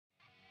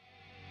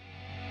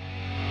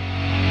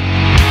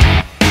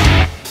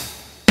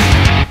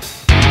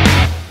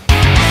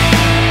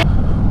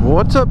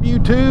What's up,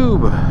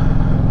 YouTube?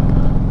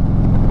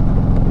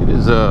 It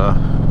is a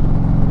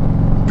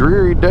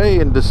dreary day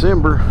in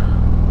December.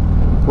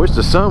 Wish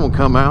the sun would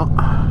come out.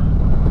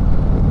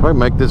 Probably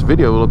make this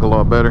video look a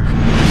lot better.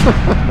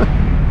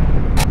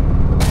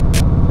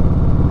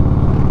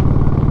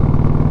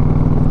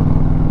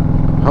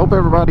 Hope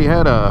everybody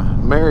had a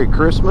Merry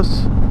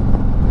Christmas,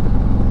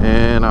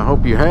 and I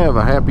hope you have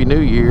a Happy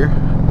New Year.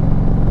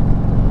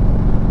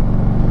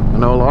 I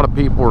know a lot of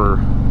people are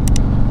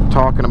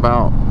talking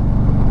about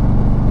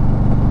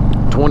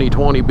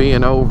 2020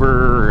 being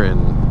over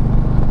and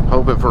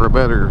hoping for a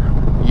better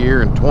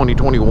year in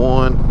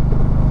 2021.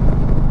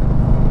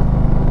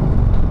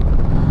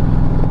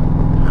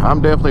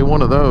 I'm definitely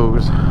one of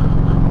those.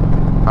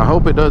 I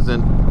hope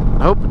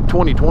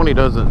 2020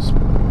 doesn't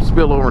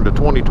spill over into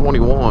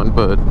 2021,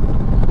 but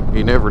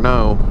you never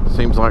know.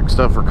 Seems like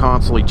stuff are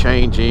constantly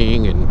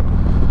changing and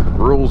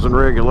rules and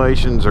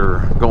regulations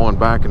are going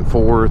back and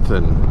forth,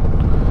 and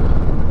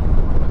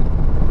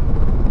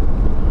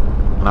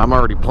I'm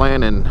already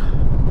planning,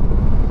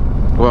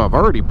 well, I've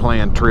already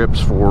planned trips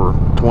for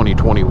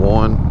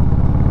 2021,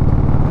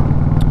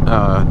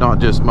 not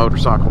just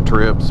motorcycle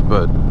trips,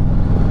 but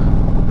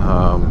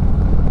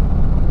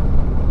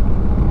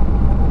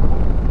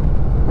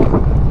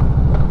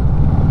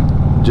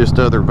just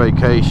other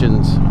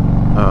vacations.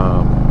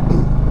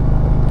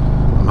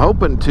 I'm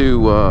hoping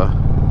to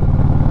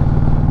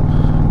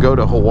go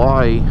to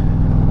Hawaii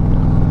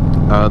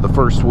the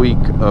first week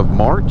of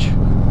March.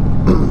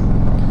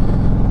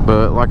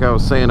 But like I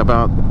was saying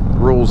about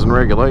rules and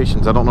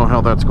regulations, I don't know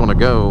how that's going to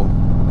go.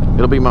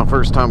 It'll be my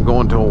first time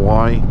going to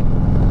Hawaii.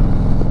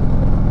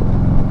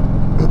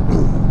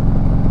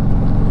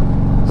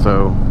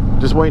 So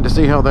just waiting to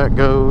see how that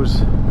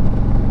goes.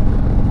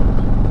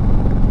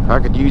 I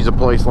could use a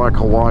place like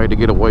Hawaii to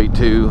get away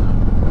to.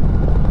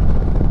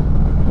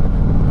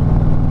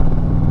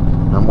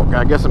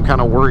 I guess I'm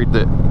kind of worried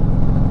that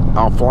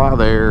I'll fly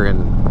there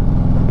and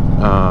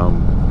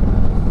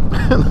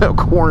they'll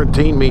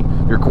quarantine me.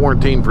 You're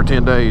quarantined for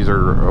 10 days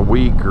or a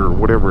week or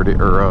whatever it is,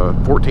 or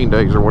 14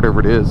 days or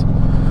whatever it is.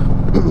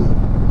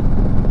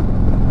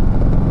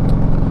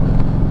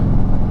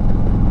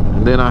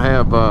 And then I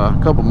have a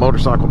couple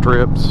motorcycle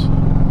trips.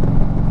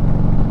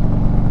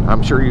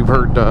 I'm sure you've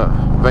heard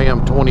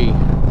VAM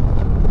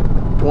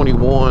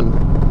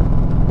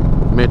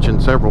 2021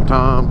 mentioned several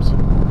times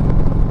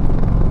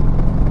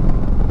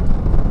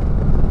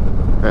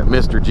at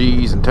Mr.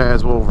 G's in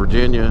Tazewell,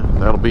 Virginia.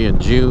 That'll be in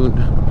June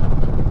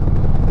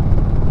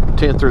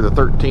 10th through the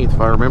 13th,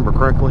 if I remember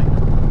correctly.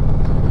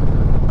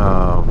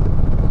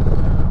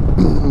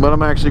 But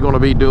I'm actually going to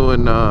be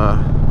doing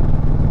well,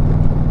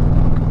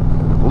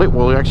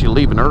 actually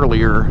leaving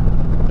earlier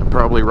and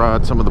probably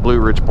ride some of the Blue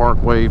Ridge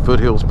Parkway,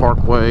 Foothills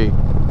Parkway.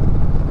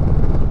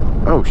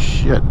 Oh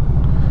shit.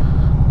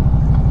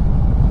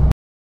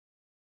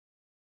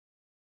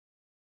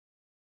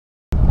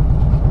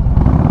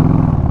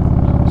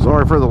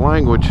 Sorry for the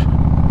language,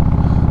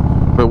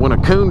 but when a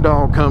coon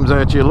dog comes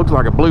at you, it looks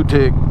like a blue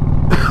tick.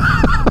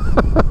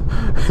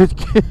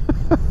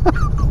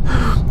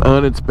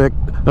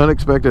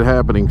 Unexpected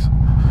happenings.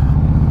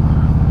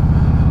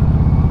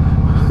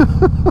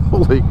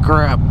 Holy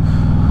crap.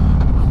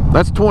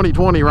 That's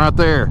 2020 right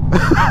there.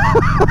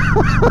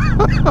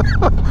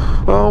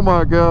 Oh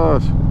my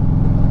gosh.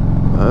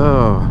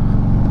 Oh,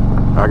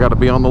 I got to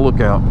be on the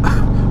lookout.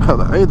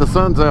 Hey, the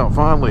sun's out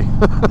finally.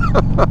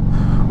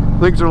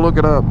 Things are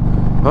looking up.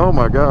 Oh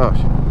my gosh.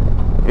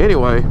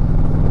 Anyway,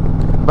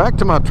 back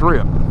to my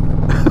trip.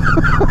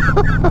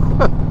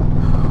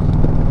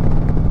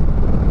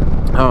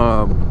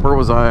 Where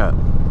was I at?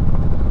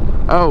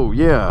 Oh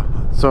yeah,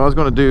 so I was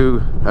going to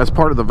do, as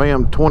part of the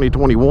VAM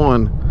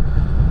 2021,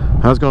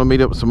 I was going to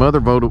meet up with some other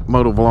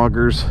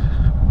motovloggers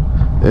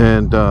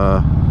and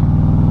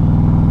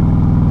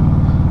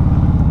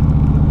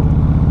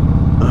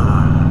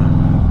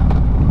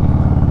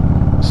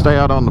stay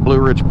out on the Blue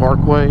Ridge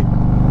Parkway,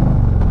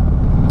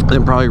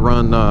 then probably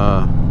ride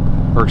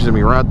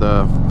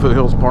the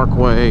Foothills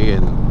Parkway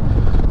and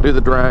do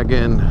the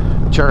Dragon,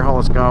 Cherry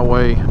Hollow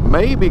Skyway,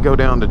 maybe go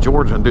down to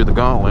Georgia and do the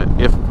Gauntlet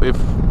if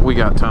we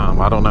got time.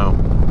 I don't know.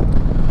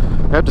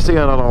 I have to see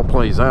how that all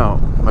plays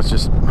out. That's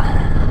just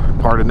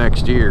part of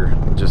next year.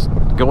 Just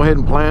go ahead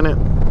and plan it.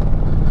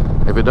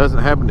 If it doesn't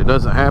happen, it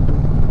doesn't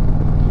happen.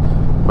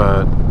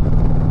 But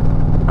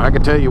I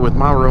can tell you, with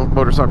my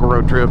motorcycle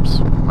road trips,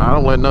 I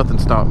don't let nothing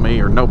stop me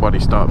or nobody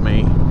stop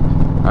me.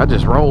 I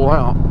just roll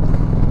out.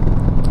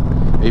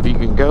 If you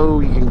can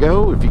go, you can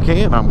go. If you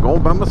can't, I'm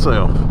going by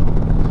myself.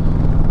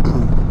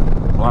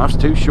 Life's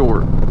too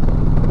short.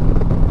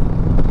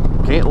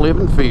 Can't live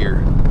in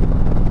fear.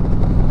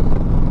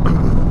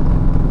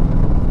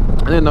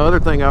 And then the other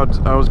thing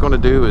I was going to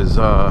do is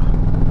ride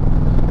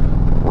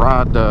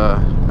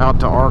out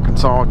to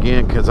Arkansas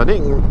again, because I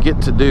didn't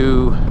get to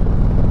do,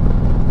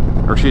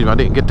 or excuse me, I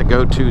didn't get to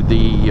go to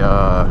the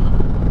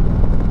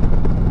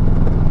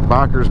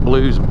Bikers,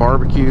 Blues, and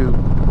Barbecue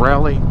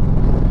rally.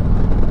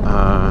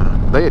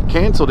 they had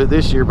canceled it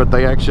this year, but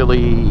they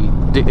actually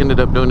ended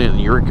up doing it in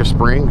Eureka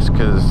Springs,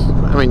 because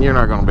I mean, you're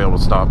not going to be able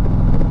to stop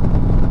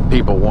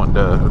people wanting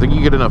to. I think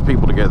you get enough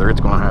people together, it's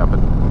going to happen.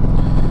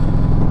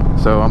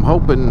 So I'm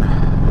hoping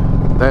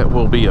that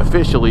will be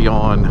officially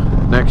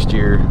on next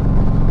year,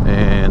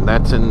 and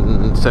that's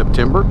in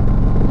September.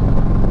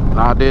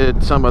 I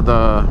did some of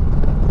the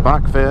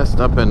Bike Fest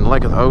up in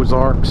Lake of the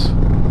Ozarks,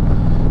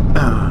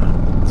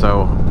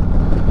 so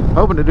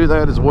hoping to do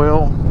that as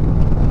well.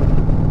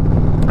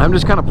 I'm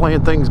just kind of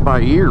playing things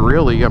by ear,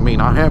 really. I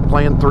mean, I have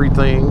planned 3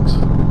 things,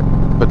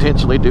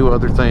 potentially do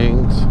other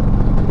things,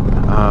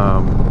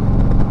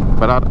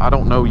 but I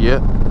don't know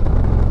yet.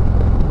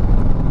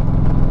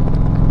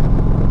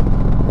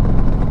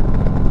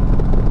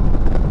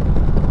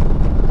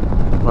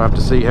 We'll have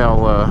to see how,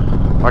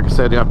 like I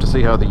said, you have to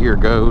see how the year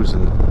goes,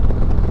 and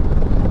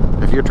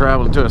if you're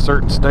traveling to a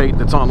certain state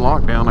that's on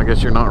lockdown, I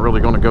guess you're not really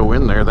going to go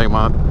in there. They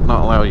might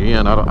not allow you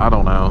in. I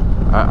don't know.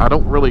 I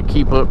don't really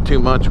keep up too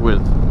much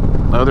with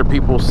other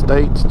people's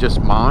states,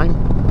 just mine,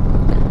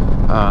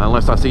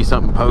 unless I see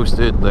something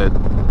posted that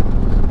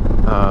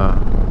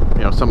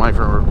you know, somebody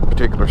from a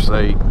particular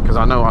state, because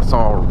I know I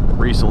saw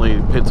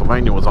recently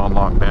Pennsylvania was on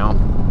lockdown.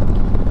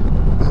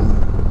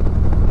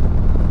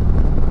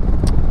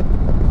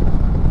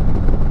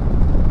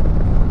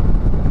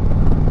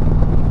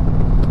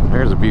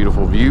 There's a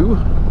beautiful view.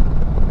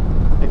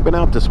 Ain't been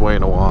out this way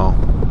in a while.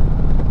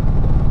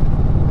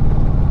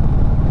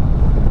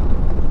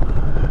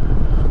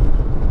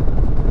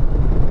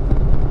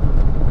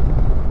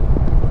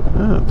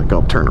 I think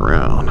I'll turn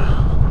around.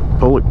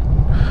 Public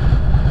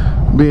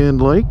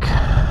Bend Lake.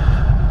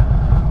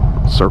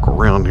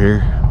 Circle around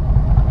here.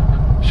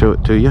 Show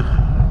it to you.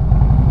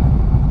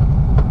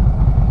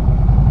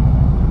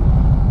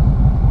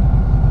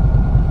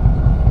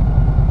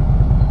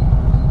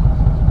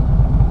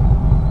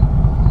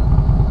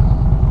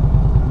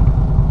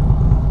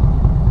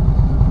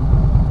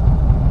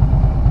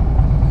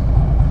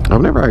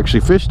 I've never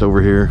actually fished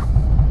over here.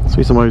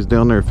 See, somebody's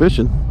down there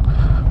fishing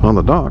on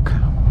the dock.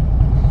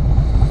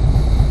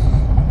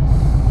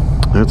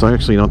 It's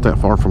actually not that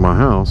far from my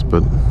house,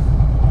 but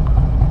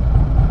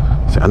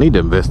see, I need to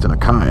invest in a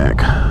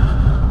kayak.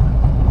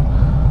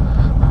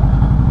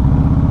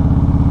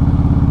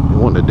 I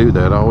want to do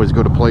that. I always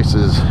go to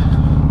places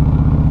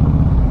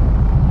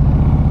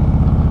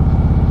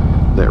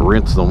that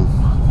rents them,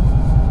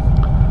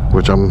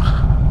 which I'm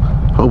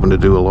hoping to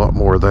do a lot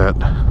more of that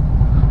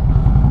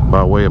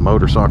by way of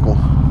motorcycle.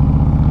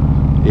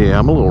 Yeah,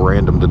 I'm a little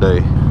random today.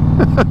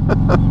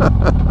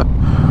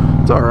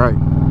 It's all right.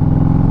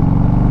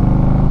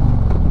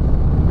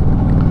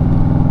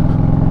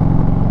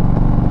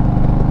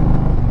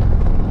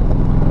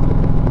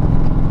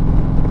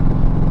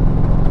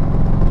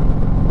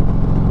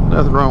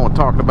 Nothing wrong with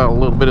talking about a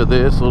little bit of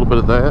this, a little bit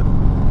of that.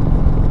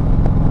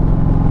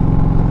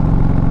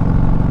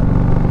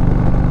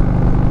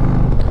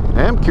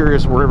 I'm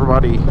curious what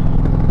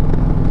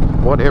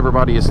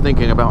everybody is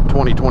thinking about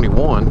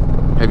 2021.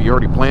 Have you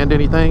already planned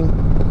anything?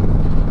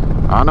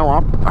 I know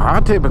I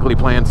typically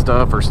plan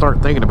stuff or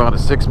start thinking about it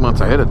 6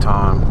 months ahead of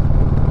time.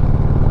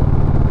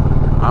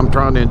 I'm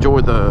trying to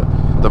enjoy the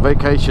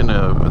vacation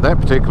of that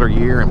particular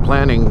year and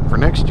planning for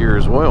next year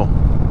as well.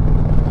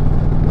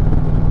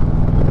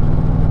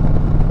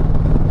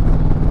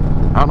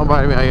 I don't know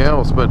about anybody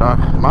else, but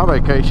my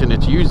vacation,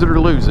 it's use it or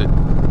lose it.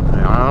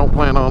 And I don't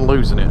plan on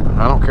losing it.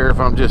 I don't care if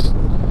I'm just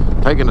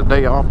taking a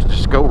day off to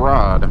just go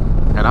ride.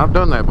 And I've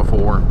done that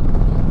before.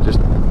 Just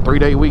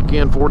 3-day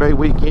weekend, 4-day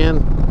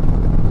weekend.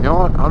 You know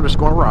what? I'm just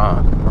going to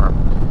ride. Or,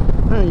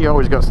 you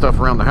always got stuff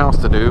around the house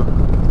to do.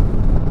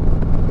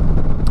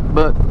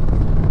 But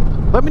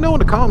let me know in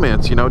the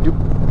comments, you know,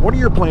 what are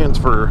your plans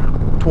for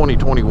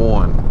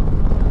 2021?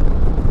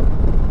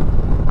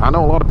 I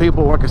know a lot of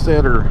people, like I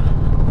said,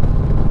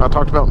 I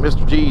talked about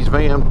Mr. G's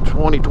van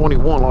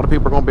 2021. A lot of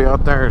people are going to be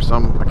out there, so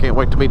I can't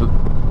wait to meet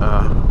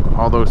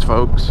all those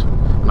folks.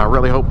 And I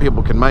really hope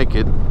people can make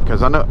it,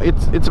 because I know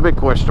it's a big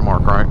question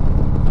mark, right?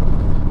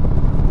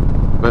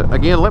 But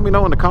again, let me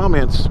know in the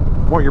comments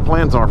what your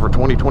plans are for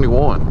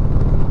 2021.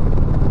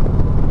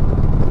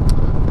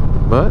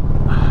 But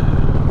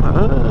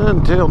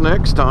until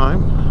next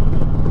time,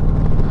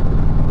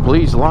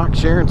 please like,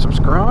 share, and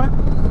subscribe.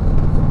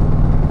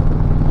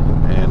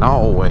 And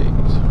always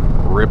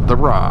rip the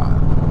ride.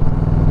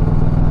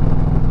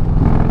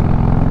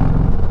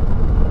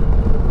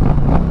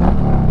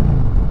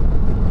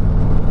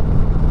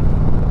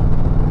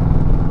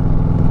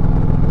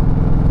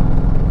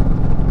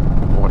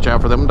 Watch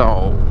out for them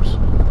dogs.